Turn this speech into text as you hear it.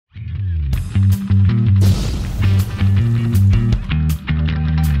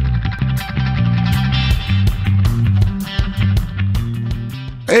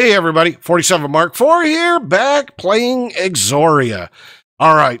Hey everybody, 47 Mark IV here, back playing Exoria.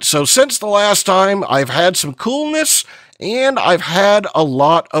 Alright, so since the last time, I've had some coolness, and I've had a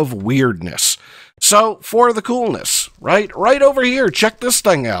lot of weirdness. So, for the coolness, right over here, check this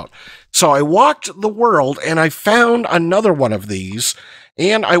thing out. So I walked the world, and I found another one of these,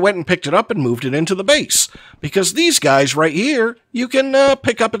 and I went and picked it up and moved it into the base. Because these guys right here, you can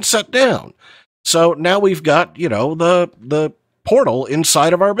pick up and set down. So now we've got, you know, the portal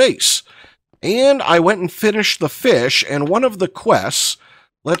inside of our base. And I went and finished the fish, and one of the quests,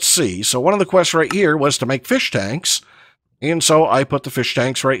 let's see, so one of the quests right here was to make fish tanks, and so I put the fish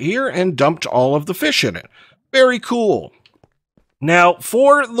tanks right here and dumped all of the fish in it. Very cool. Now,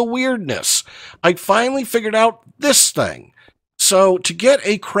 for the weirdness, I finally figured out this thing. So, to get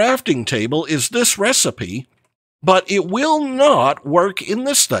a crafting table is this recipe, but it will not work in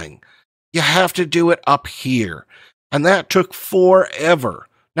this thing. You have to do it up here. And that took forever.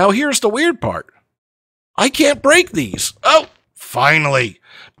 Now here's the weird part. I can't break these. Oh, finally.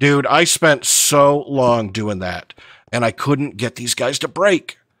 Dude, I spent so long doing that, and I couldn't get these guys to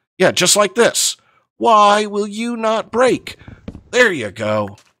break. Yeah, just like this. Why will you not break? There you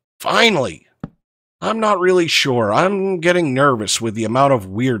go. Finally. I'm not really sure. I'm getting nervous with the amount of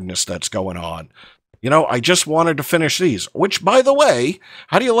weirdness that's going on. You know, I just wanted to finish these. Which, by the way,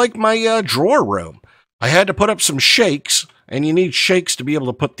 how do you like my drawer room? I had to put up some shakes, and you need shakes to be able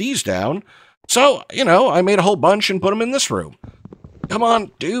to put these down. So, you know, I made a whole bunch and put them in this room. Come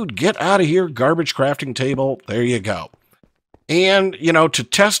on, dude, get out of here, garbage crafting table. There you go. And, you know, to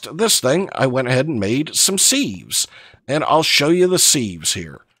test this thing, I went ahead and made some sieves. And I'll show you the sieves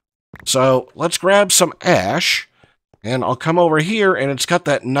here. So, let's grab some ash, and I'll come over here, and it's got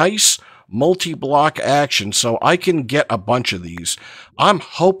that nice multi-block action, so I can get a bunch of these. I'm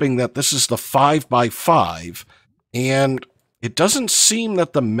hoping that this is the 5x5, and it doesn't seem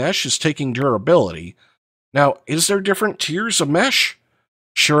that the mesh is taking durability. Now, is there different tiers of mesh?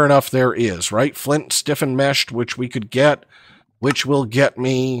 Sure enough, there is, right? Flint stiffened meshed, which we could get, which will get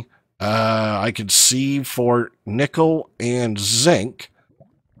me, I could see for nickel and zinc,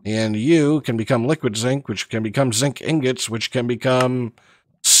 and you can become liquid zinc, which can become zinc ingots, which can become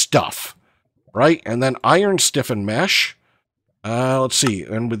stuff. Right, and then iron stiffened mesh. Let's see,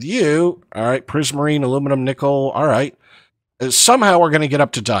 and with you, all right, prismarine, aluminum, nickel, all right. Somehow we're going to get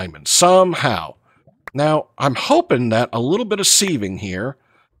up to diamond, somehow. Now, I'm hoping that a little bit of sieving here,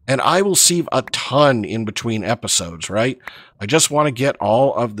 and I will sieve a ton in between episodes, right? I just want to get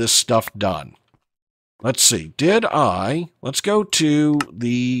all of this stuff done. Let's see, let's go to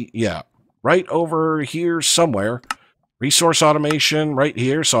the, yeah, right over here somewhere. Resource automation right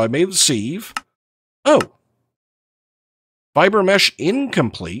here. So I made the sieve. Oh. Fiber mesh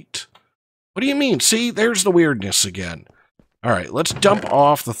incomplete. What do you mean? See, there's the weirdness again. All right, let's dump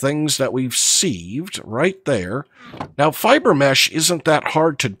off the things that we've sieved right there. Now, fiber mesh isn't that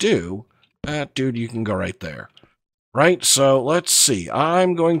hard to do. Dude, you can go right there. Right, so let's see.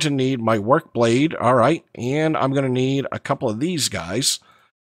 I'm going to need my work blade. All right, and I'm going to need a couple of these guys.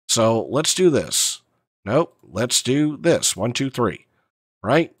 So let's do this. Nope, let's do this. 1, 2, 3.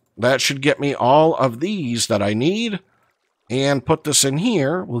 Right? That should get me all of these that I need. And put this in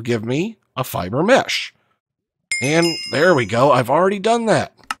here will give me a fiber mesh. And there we go. I've already done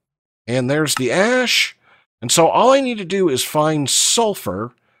that. And there's the ash. And so all I need to do is find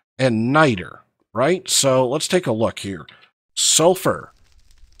sulfur and niter. Right? So let's take a look here. Sulfur.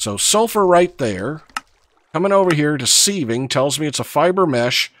 So sulfur right there. Coming over here to sieving tells me it's a fiber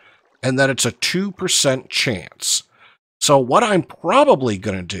mesh. And that it's a 2% chance. So what I'm probably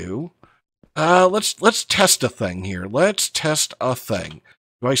going to do, let's test a thing here. Let's test a thing.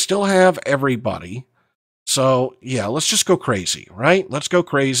 Do I still have everybody? So, yeah, let's just go crazy, right? Let's go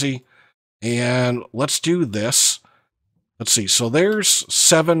crazy, and let's do this. Let's see, so there's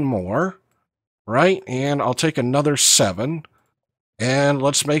 7 more, right? And I'll take another 7, and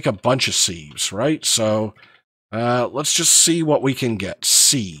let's make a bunch of sieves, right? So, let's just see what we can get.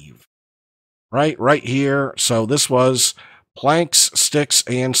 Sieve. Right here. So this was planks, sticks,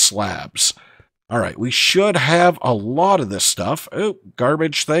 and slabs. All right, we should have a lot of this stuff. Oh,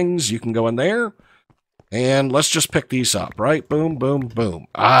 garbage things, you can go in there. And let's just pick these up, right? Boom, boom, boom.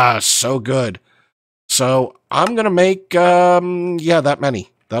 Ah, so good. So I'm going to make, yeah, that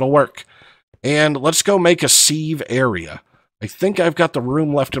many. That'll work. And let's go make a sieve area. I think I've got the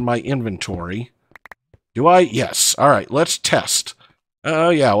room left in my inventory. Do I? Yes. All right, let's test.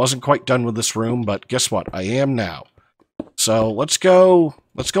 Oh, yeah, I wasn't quite done with this room, but guess what? I am now. So let's go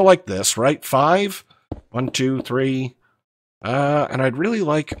like this, right? 5, 1, 2, 3. And I'd really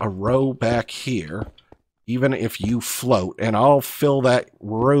like a row back here. even if you float, and I'll fill that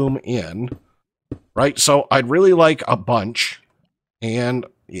room in, right? So I'd really like a bunch, and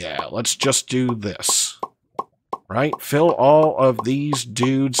yeah, let's just do this, right? Fill all of these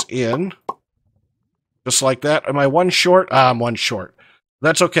dudes in, just like that. Am I one short? I'm one short.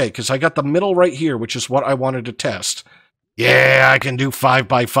 That's okay, because I got the middle right here, which is what I wanted to test. Yeah, I can do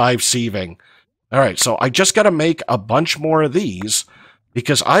 5x5 sieving. All right, so I just got to make a bunch more of these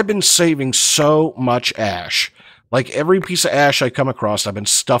because I've been saving so much ash. Like every piece of ash I come across, I've been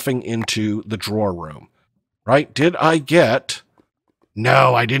stuffing into the drawer room, right? Did I get...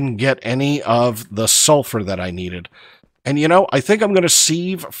 No, I didn't get any of the sulfur that I needed. And, you know, I think I'm going to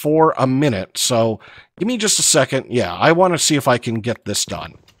sieve for a minute, so give me just a second. Yeah, I want to see if I can get this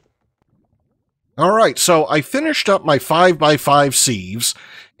done. All right, so I finished up my 5x5 sieves,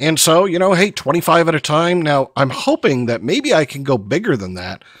 and so, you know, hey, 25 at a time. Now, I'm hoping that maybe I can go bigger than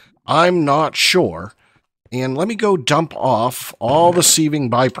that. I'm not sure. And let me go dump off all the sieving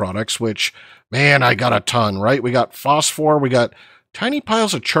byproducts, which, man, I got a ton, right? We got phosphor, we got tiny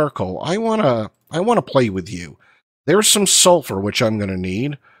piles of charcoal. I wanna play with you. There's some sulfur, which I'm going to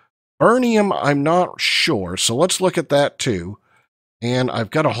need. Burnium, I'm not sure, so let's look at that too. And I've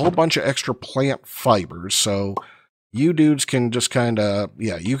got a whole bunch of extra plant fibers, so you dudes can just kind of,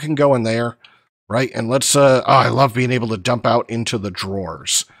 yeah, you can go in there, right? And let's, oh, I love being able to dump out into the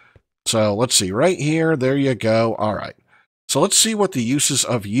drawers. So let's see, right here, there you go. All right. So let's see what the uses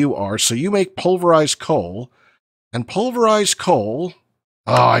of you are. So you make pulverized coal, and pulverized coal,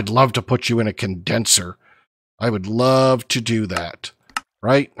 oh, I'd love to put you in a condenser. I would love to do that,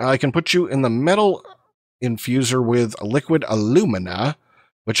 right? I can put you in the metal infuser with liquid alumina,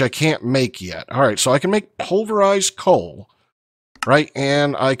 which I can't make yet. All right, so I can make pulverized coal, right?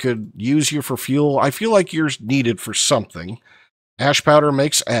 And I could use you for fuel. I feel like you're needed for something. Ash powder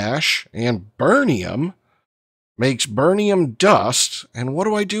makes ash, and burnium makes burnium dust. And what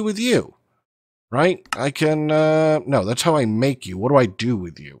do I do with you? Right? I can, no, that's how I make you. What do I do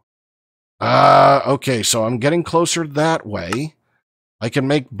with you? Okay, so I'm getting closer that way. I can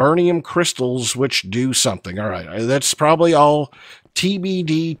make burnium crystals, which do something. All right, that's probably all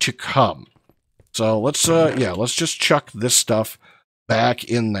TBD to come. So let's, yeah, let's just chuck this stuff back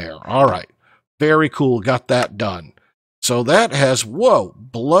in there. All right, very cool, got that done. So that has, whoa,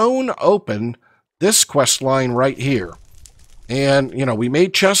 blown open this quest line right here. And, you know, we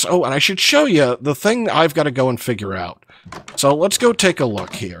made chests. Oh, and I should show you the thing I've got to go and figure out. So let's go take a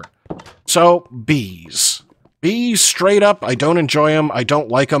look here. So, bees. Bees, straight up, I don't enjoy them. I don't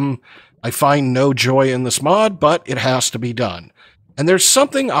like them. I find no joy in this mod, but it has to be done. And there's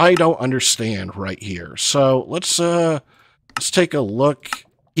something I don't understand right here. So let's take a look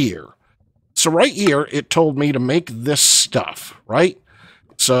here. So right here, it told me to make this stuff, right?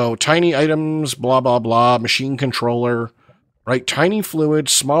 So tiny items, blah, blah, blah, machine controller, right? Tiny fluid,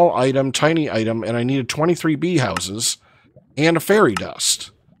 small item, tiny item, and I needed 23 bee houses and a fairy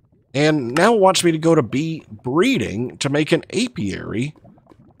dust. And now it wants me to go to bee breeding to make an apiary.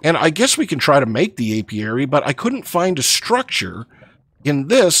 And I guess we can try to make the apiary, but I couldn't find a structure in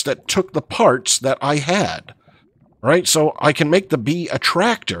this that took the parts that I had. Right? So I can make the bee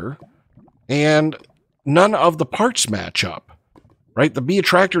attractor, and none of the parts match up. Right? The bee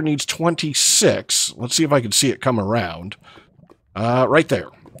attractor needs 26. Let's see if I can see it come around. Right there.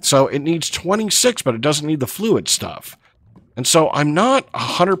 So it needs 26, but it doesn't need the fluid stuff. And so I'm not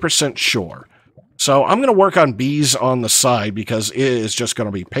 100% sure. So I'm going to work on bees on the side because it is just going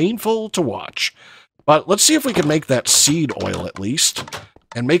to be painful to watch. But let's see if we can make that seed oil at least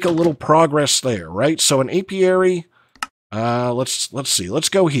and make a little progress there, right? So an apiary, let's see. Let's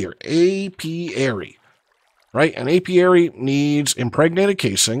go here. Apiary, right? An apiary needs impregnated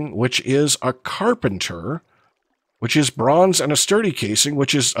casing, which is a carpenter, which is bronze, and a sturdy casing,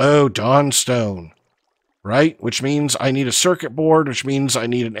 which is, oh, dawn stone. Right? Which means I need a circuit board, which means I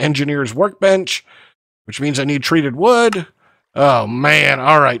need an engineer's workbench, which means I need treated wood. Oh, man.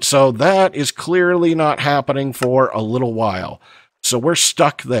 All right. So that is clearly not happening for a little while. So we're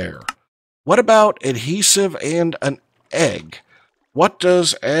stuck there. What about adhesive and an egg? What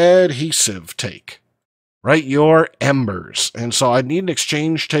does adhesive take? Right? Your embers. And so I need an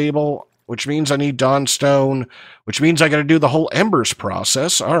exchange table, which means I need dawn stone, which means I got to do the whole embers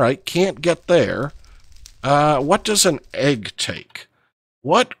process. All right. Can't get there. What does an egg take?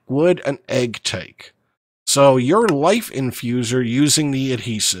 What would an egg take? So your life infuser using the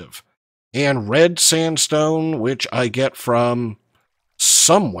adhesive. And red sandstone, which I get from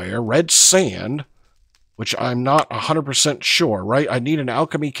somewhere. Red sand, which I'm not 100% sure, right? I need an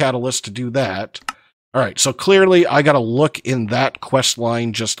alchemy catalyst to do that. All right, so clearly I got to look in that quest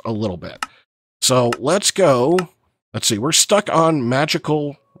line just a little bit. So let's go. Let's see. We're stuck on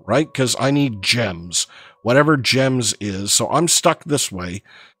magical, right? Because I need gems. Whatever gems is. So I'm stuck this way.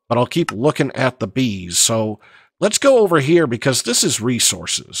 But I'll keep looking at the bees. So let's go over here because this is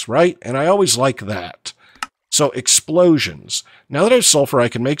resources, right? And I always like that. So explosions. Now that I have sulfur, I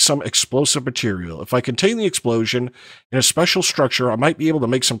can make some explosive material. If I contain the explosion in a special structure, I might be able to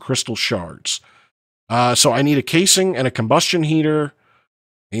make some crystal shards. So I need a casing and a combustion heater,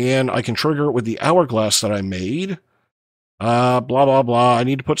 and I can trigger it with the hourglass that I made. Blah, blah, blah. I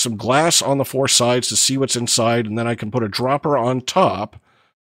need to put some glass on the 4 sides to see what's inside, and then I can put a dropper on top,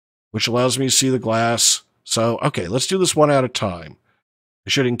 which allows me to see the glass. So, okay, let's do this one at a time. I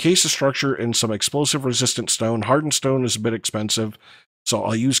should encase the structure in some explosive-resistant stone. Hardened stone is a bit expensive, so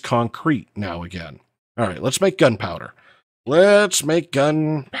I'll use concrete now again. All right, let's make gunpowder. Let's make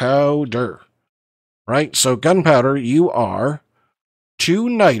gunpowder. Right, so gunpowder, you are 2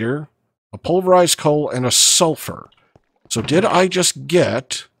 niter, a pulverized coal, and a sulfur. So did I just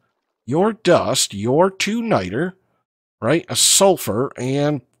get your dust, your 2 niter, right, a sulfur,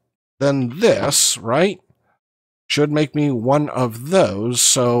 and then this, right? Should make me one of those,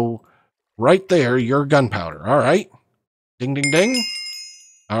 so right there, your gunpowder. All right. Ding, ding, ding.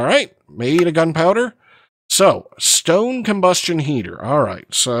 All right, made a gunpowder. So, stone combustion heater. All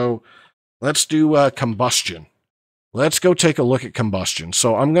right, so let's do combustion. Let's go take a look at combustion.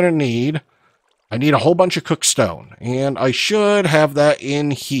 So I'm going to need, I need a whole bunch of cooked stone, and I should have that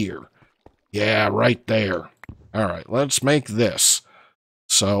in here. Yeah, right there. All right, let's make this.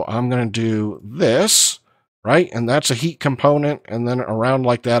 So I'm going to do this. Right? And that's a heat component. And then around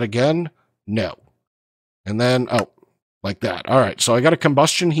like that again? No. And then, oh, like that. All right. So I got a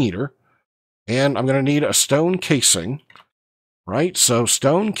combustion heater. And I'm going to need a stone casing. Right? So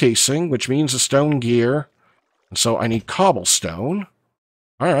stone casing, which means a stone gear. And so I need cobblestone.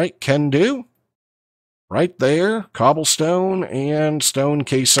 All right. Can do. Right there. Cobblestone and stone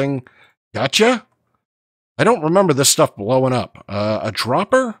casing. Gotcha. I don't remember this stuff blowing up. A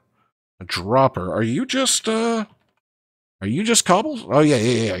dropper? A dropper. Are you just cobbles? Oh,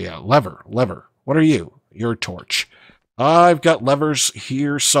 yeah. Lever. What are you? You're a torch. I've got levers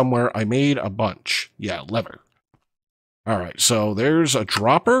here somewhere. I made a bunch. Yeah, lever. All right, so there's a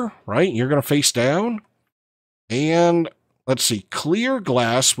dropper, right? You're going to face down. And let's see, clear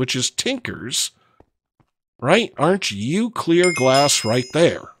glass, which is Tinker's, right? Aren't you clear glass right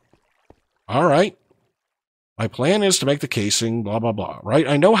there? All right. My plan is to make the casing, blah, blah, blah, right?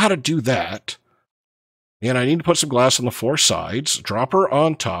 I know how to do that. And I need to put some glass on the 4 sides. Dropper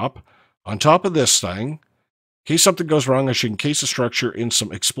on top of this thing. In case something goes wrong, I should encase the structure in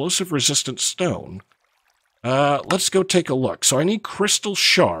some explosive-resistant stone. Let's go take a look. So I need crystal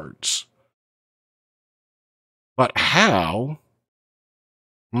shards. But how?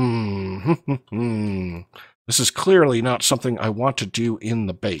 This is clearly not something I want to do in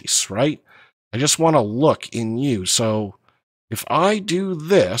the base, right? I just want to look in you. So if I do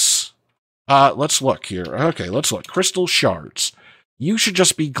this, let's look here. Okay, let's look. Crystal shards. You should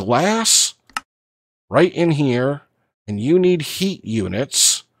just be glass right in here, and you need heat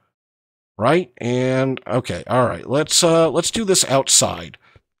units, right? And okay, all right. Let's do this outside.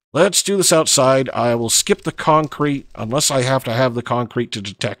 Let's do this outside. I will skip the concrete unless I have to have the concrete to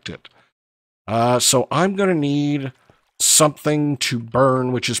detect it. So I'm going to need something to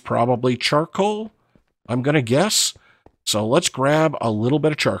burn, which is probably charcoal, I'm going to guess. So let's grab a little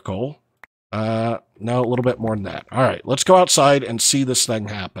bit of charcoal. No, a little bit more than that. All right, let's go outside and see this thing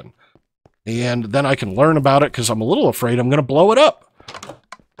happen. And then I can learn about it because I'm a little afraid I'm going to blow it up.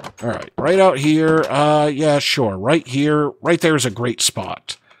 All right, right out here. Yeah, sure. Right here. Right there is a great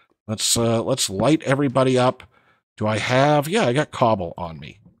spot. Let's light everybody up. Do I have... Yeah, I got cobble on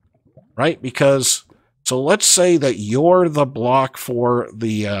me. Right? Because... So let's say that you're the block for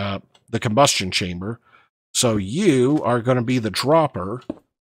the combustion chamber. So you are going to be the dropper.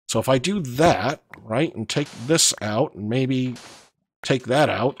 So if I do that, right, and take this out, and maybe take that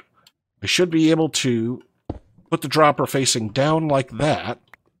out, I should be able to put the dropper facing down like that.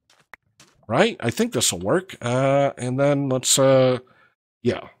 Right? I think this will work. And then let's,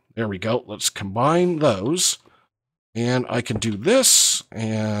 yeah, there we go. Let's combine those. And I can do this,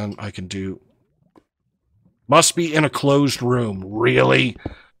 and I can do... Must be in a closed room. Really?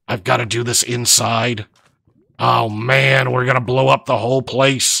 I've got to do this inside? Oh, man, we're going to blow up the whole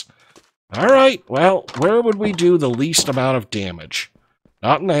place. All right, well, where would we do the least amount of damage?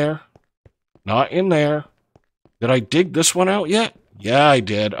 Not in there. Not in there. Did I dig this one out yet? Yeah, I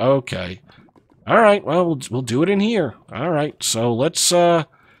did. Okay. All right, well, we'll do it in here. All right, so let's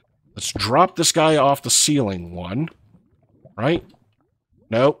drop this guy off the ceiling one. Right?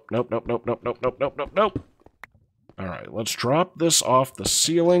 Nope, nope, nope, nope, nope, nope, nope, nope, nope, nope. All right, let's drop this off the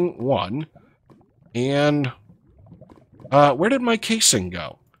ceiling, 1. And, where did my casing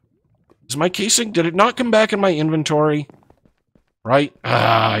go? Is my casing, did it not come back in my inventory? Right?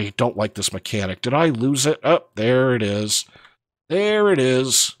 I don't like this mechanic. Did I lose it? Oh, there it is. There it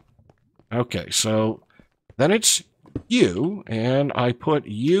is. Okay, so then it's you, and I put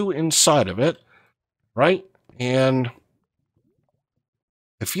you inside of it, right? And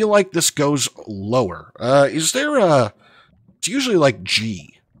I feel like this goes lower. Is there a... It's usually like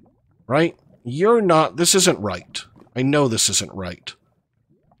G, right? You're not... This isn't right. I know this isn't right.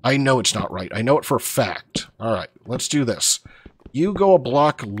 I know it's not right. I know it for a fact. All right, let's do this. You go a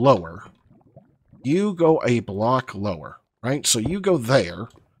block lower. You go a block lower, right? So you go there,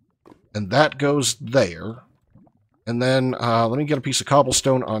 and that goes there. And then let me get a piece of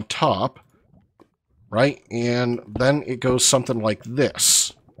cobblestone on top, right? And then it goes something like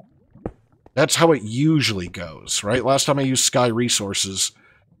this. That's how it usually goes, right? Last time I used Sky Resources,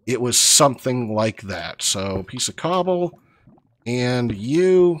 it was something like that. So, piece of cobble, and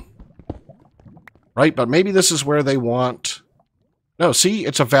you, right? But maybe this is where they want... No, see,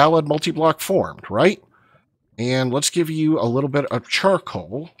 it's a valid multi-block formed, right? And let's give you a little bit of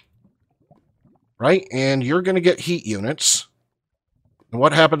charcoal, right? And you're going to get heat units. And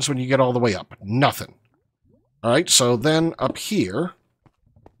what happens when you get all the way up? Nothing. All right, so then up here,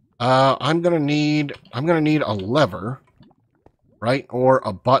 I'm gonna need a lever, right, or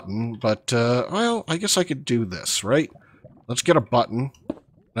a button. But well, I guess I could do this, right? Let's get a button, and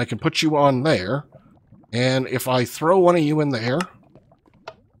I can put you on there. And if I throw one of you in there,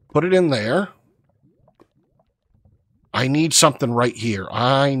 put it in there. I need something right here.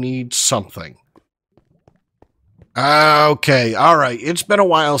 I need something. Okay, all right. It's been a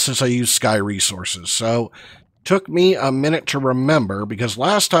while since I used Sky Resources, so took me a minute to remember, because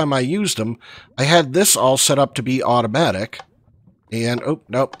last time I used them, I had this all set up to be automatic. And, oh,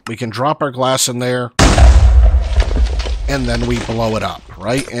 nope, we can drop our glass in there, and then we blow it up,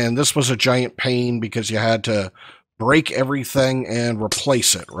 right? And this was a giant pain because you had to break everything and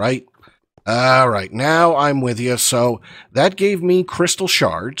replace it, right? All right, now I'm with you. So that gave me crystal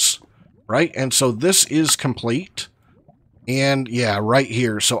shards, right? And so this is complete. And yeah, right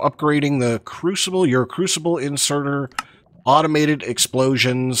here. So upgrading the crucible, your crucible inserter, automated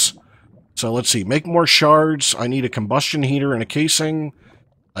explosions. So let's see, make more shards. I need a combustion heater and a casing.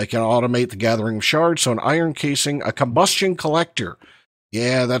 I can automate the gathering of shards. So an iron casing, a combustion collector.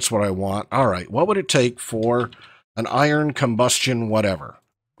 Yeah, that's what I want. All right, what would it take for an iron combustion whatever?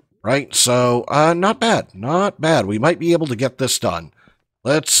 Right, so not bad, not bad. We might be able to get this done.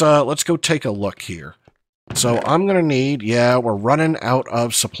 Let's go take a look here. So I'm gonna need, yeah, we're running out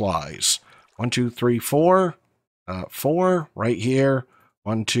of supplies. 1, 2, 3, 4, 4 right here.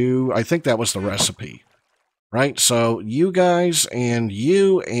 1, 2. I think that was the recipe, right? So you guys and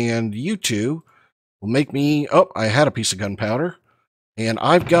you two will make me. Oh, I had a piece of gunpowder, and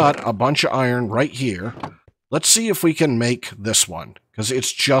I've got a bunch of iron right here. Let's see if we can make this one, because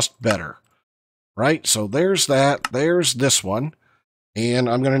it's just better, right? So there's that. There's this one. And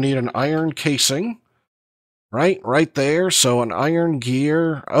I'm going to need an iron casing, right there. So an iron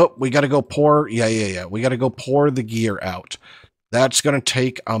gear. Oh, we got to go pour. Yeah. We got to go pour the gear out. That's going to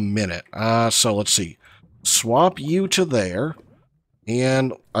take a minute. So let's see. Swap you to there.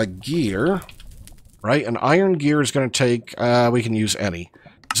 And a gear, right? An iron gear is going to take, we can use any.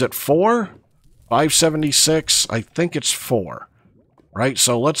 Is it 4? 576, I think it's 4, right?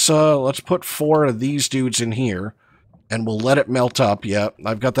 So let's put 4 of these dudes in here, and we'll let it melt up. Yeah,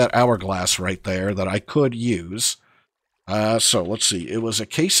 I've got that hourglass right there that I could use. So let's see, it was a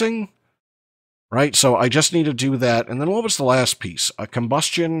casing, right? So I just need to do that, and then what was the last piece? A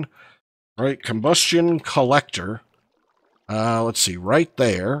combustion, right? Combustion collector. Let's see, right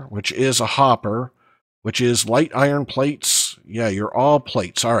there, which is a hopper, which is light iron plates. Yeah, you're all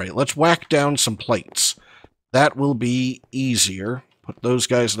plates. All right, let's whack down some plates. That will be easier. Put those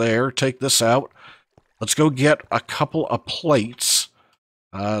guys there. Take this out. Let's go get a couple of plates.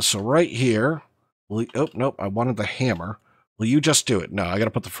 So right here. Oh, nope, I wanted the hammer. Will you just do it? No, I got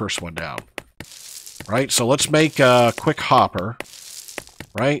to put the first one down. Right, so let's make a quick hopper.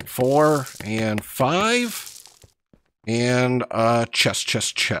 Right, 4 and 5. And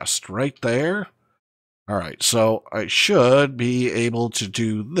chest. Right there. All right, so I should be able to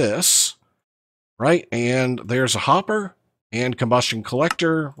do this, right? And there's a hopper and combustion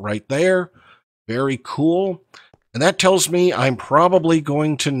collector right there. Very cool. And that tells me I'm probably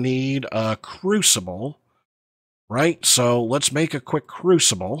going to need a crucible, right? So let's make a quick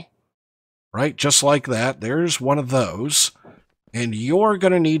crucible, right? Just like that. There's one of those. And you're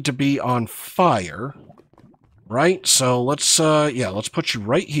going to need to be on fire, right? So let's put you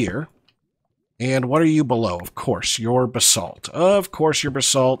right here. And what are you below? Of course, you're basalt. Of course, you're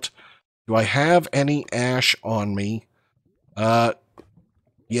basalt. Do I have any ash on me?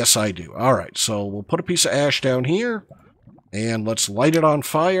 Yes, I do. All right, so we'll put a piece of ash down here, and let's light it on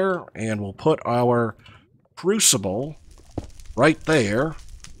fire, and we'll put our crucible right there.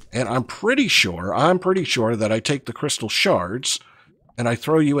 And I'm pretty sure that I take the crystal shards, and I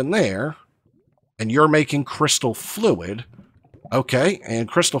throw you in there, and you're making crystal fluid. Okay, and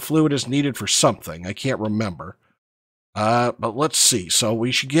crystal fluid is needed for something. I can't remember. But let's see. So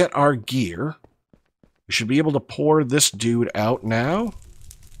we should get our gear. We should be able to pour this dude out now.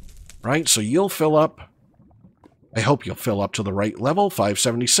 Right, so you'll fill up. I hope you'll fill up to the right level.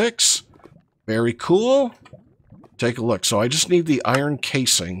 576. Very cool. Take a look. So I just need the iron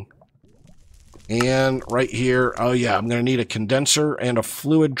casing. And right here, oh yeah, I'm going to need a condenser and a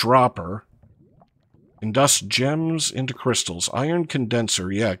fluid dropper. Indust gems into crystals. Iron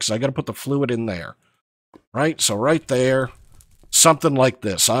condenser, yeah, because I got to put the fluid in there. Right, so right there, something like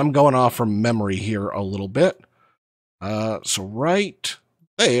this. I'm going off from memory here a little bit. So right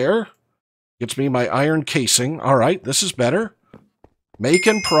there gets me my iron casing. All right, this is better.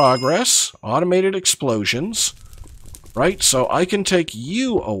 Making progress. Automated explosions. Right, so I can take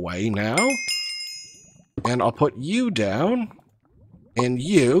you away now. And I'll put you down. And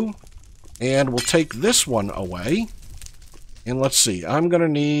you. And we'll take this one away. And let's see.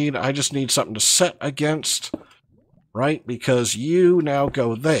 I just need something to set against. Right, because you now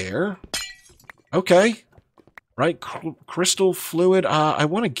go there. Okay. Right, crystal fluid. I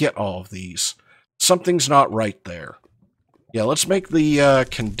want to get all of these. Something's not right there. Yeah, let's make the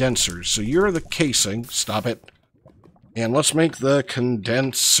condensers. So you're the casing. Stop it. And let's make the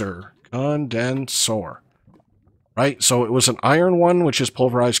condenser. Condensor. Right, so it was an iron one, which is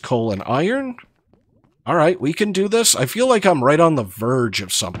pulverized coal and iron. All right, we can do this. I feel like I'm right on the verge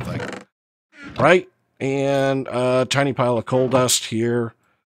of something. Right, and a tiny pile of coal dust here.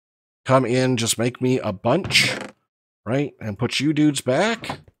 Come in, just make me a bunch. Right, and put you dudes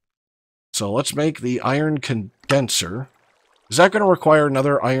back. So let's make the iron condenser. Is that going to require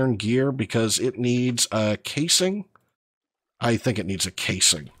another iron gear because it needs a casing? I think it needs a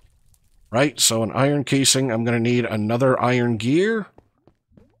casing. Right, so an iron casing, I'm going to need another iron gear.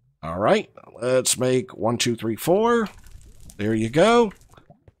 All right, let's make 1, 2, 3, 4. There you go.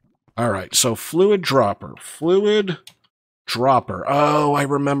 All right, so fluid dropper. Fluid dropper. Oh, I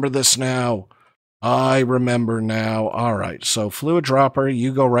remember this now. I remember now. All right, so fluid dropper,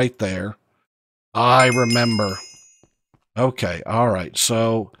 you go right there. I remember. Okay, all right,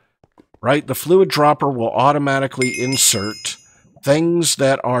 so, right, the fluid dropper will automatically insert things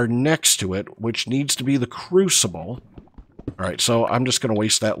that are next to it, which needs to be the crucible. All right, so I'm just going to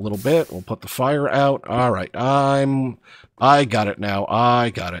waste that little bit. We'll put the fire out. All right, I got it now.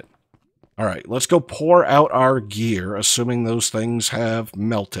 I got it. All right, let's go pour out our gear, assuming those things have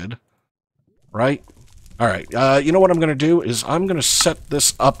melted. Right? All right, you know what I'm going to do is I'm going to set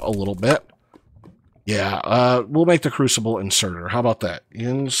this up a little bit. Yeah, we'll make the crucible inserter. How about that?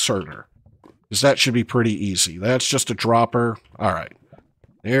 Inserter. Because that should be pretty easy. That's just a dropper. All right.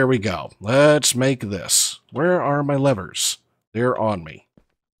 There we go. Let's make this. Where are my levers? They're on me.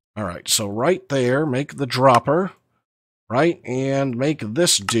 All right, so right there, make the dropper. Right, and make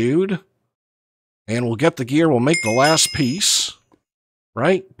this dude. And we'll get the gear. We'll make the last piece.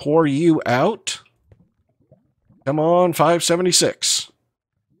 Right, pour you out. Come on, 576.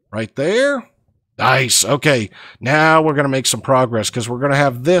 Right there. Nice. Okay, now we're going to make some progress because we're going to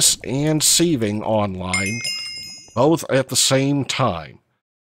have this and sieving online both at the same time.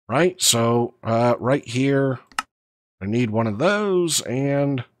 Right, so right here, I need one of those,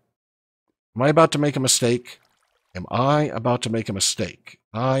 and am I about to make a mistake? Am I about to make a mistake?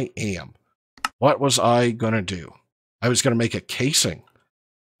 I am. What was I going to do? I was going to make a casing.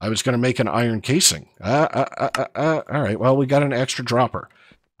 I was going to make an iron casing. All right, well, we got an extra dropper.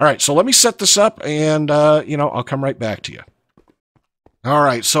 All right, so let me set this up, and, you know, I'll come right back to you. All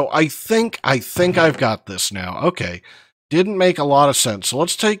right, so I think I've got this now. Okay, didn't make a lot of sense. So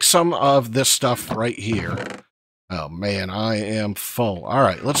let's take some of this stuff right here. Oh, man, I am full. All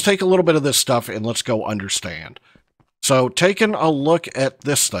right, let's take a little bit of this stuff, and let's go understand. So taking a look at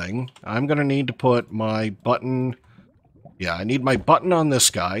this thing, I'm going to need to put my button... Yeah, I need my button on this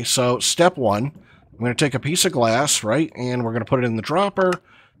guy. So step one, I'm going to take a piece of glass, right, and we're going to put it in the dropper.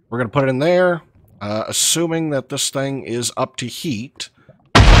 We're going to put it in there, assuming that this thing is up to heat.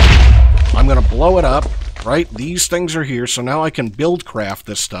 I'm going to blow it up, right? These things are here, so now I can build craft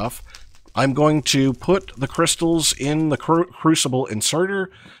this stuff. I'm going to put the crystals in the crucible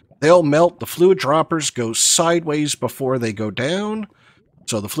inserter. They'll melt. The fluid droppers go sideways before they go down.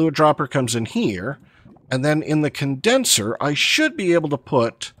 So the fluid dropper comes in here. And then in the condenser, I should be able to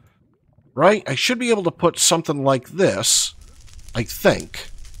put... Right? I should be able to put something like this, I think.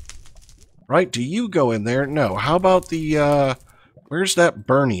 Right? Do you go in there? No. How about the, where's that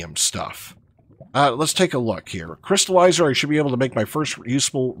burnium stuff? Let's take a look here. Crystallizer, I should be able to make my first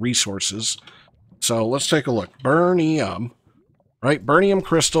useful resources. So let's take a look. Burnium. Right? Burnium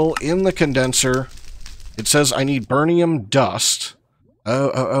crystal in the condenser. It says I need burnium dust.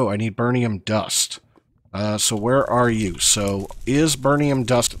 Oh, I need burnium dust. So where are you? So is burnium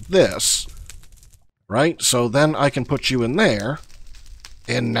dust this? Right? So then I can put you in there.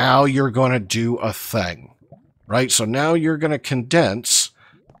 And now you're going to do a thing. Right? So now you're going to condense.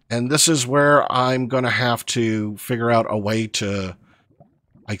 And this is where I'm going to have to figure out a way to...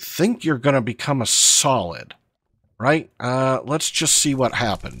 I think you're going to become a solid. Right? Let's just see what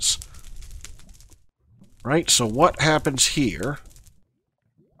happens. Right? So what happens here?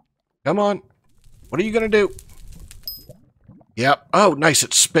 Come on. What are you going to do? Yep. Oh, nice.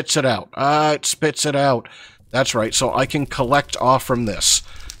 It spits it out. It spits it out. That's right. So I can collect off from this.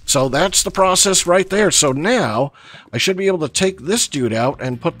 So that's the process right there. So now I should be able to take this dude out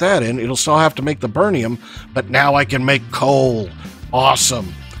and put that in. It'll still have to make the burnium, but now I can make coal.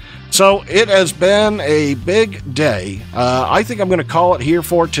 Awesome. So it has been a big day. I think I'm going to call it here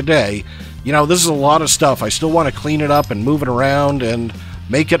for today. You know, this is a lot of stuff. I still want to clean it up and move it around and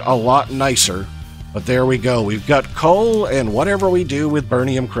make it a lot nicer. But there we go. We've got coal and whatever we do with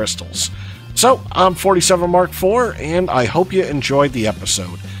burnium crystals. So, I'm 47 Mark IV, and I hope you enjoyed the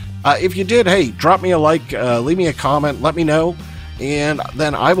episode. If you did, hey, drop me a like, leave me a comment, let me know, and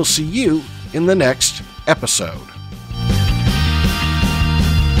then I will see you in the next episode.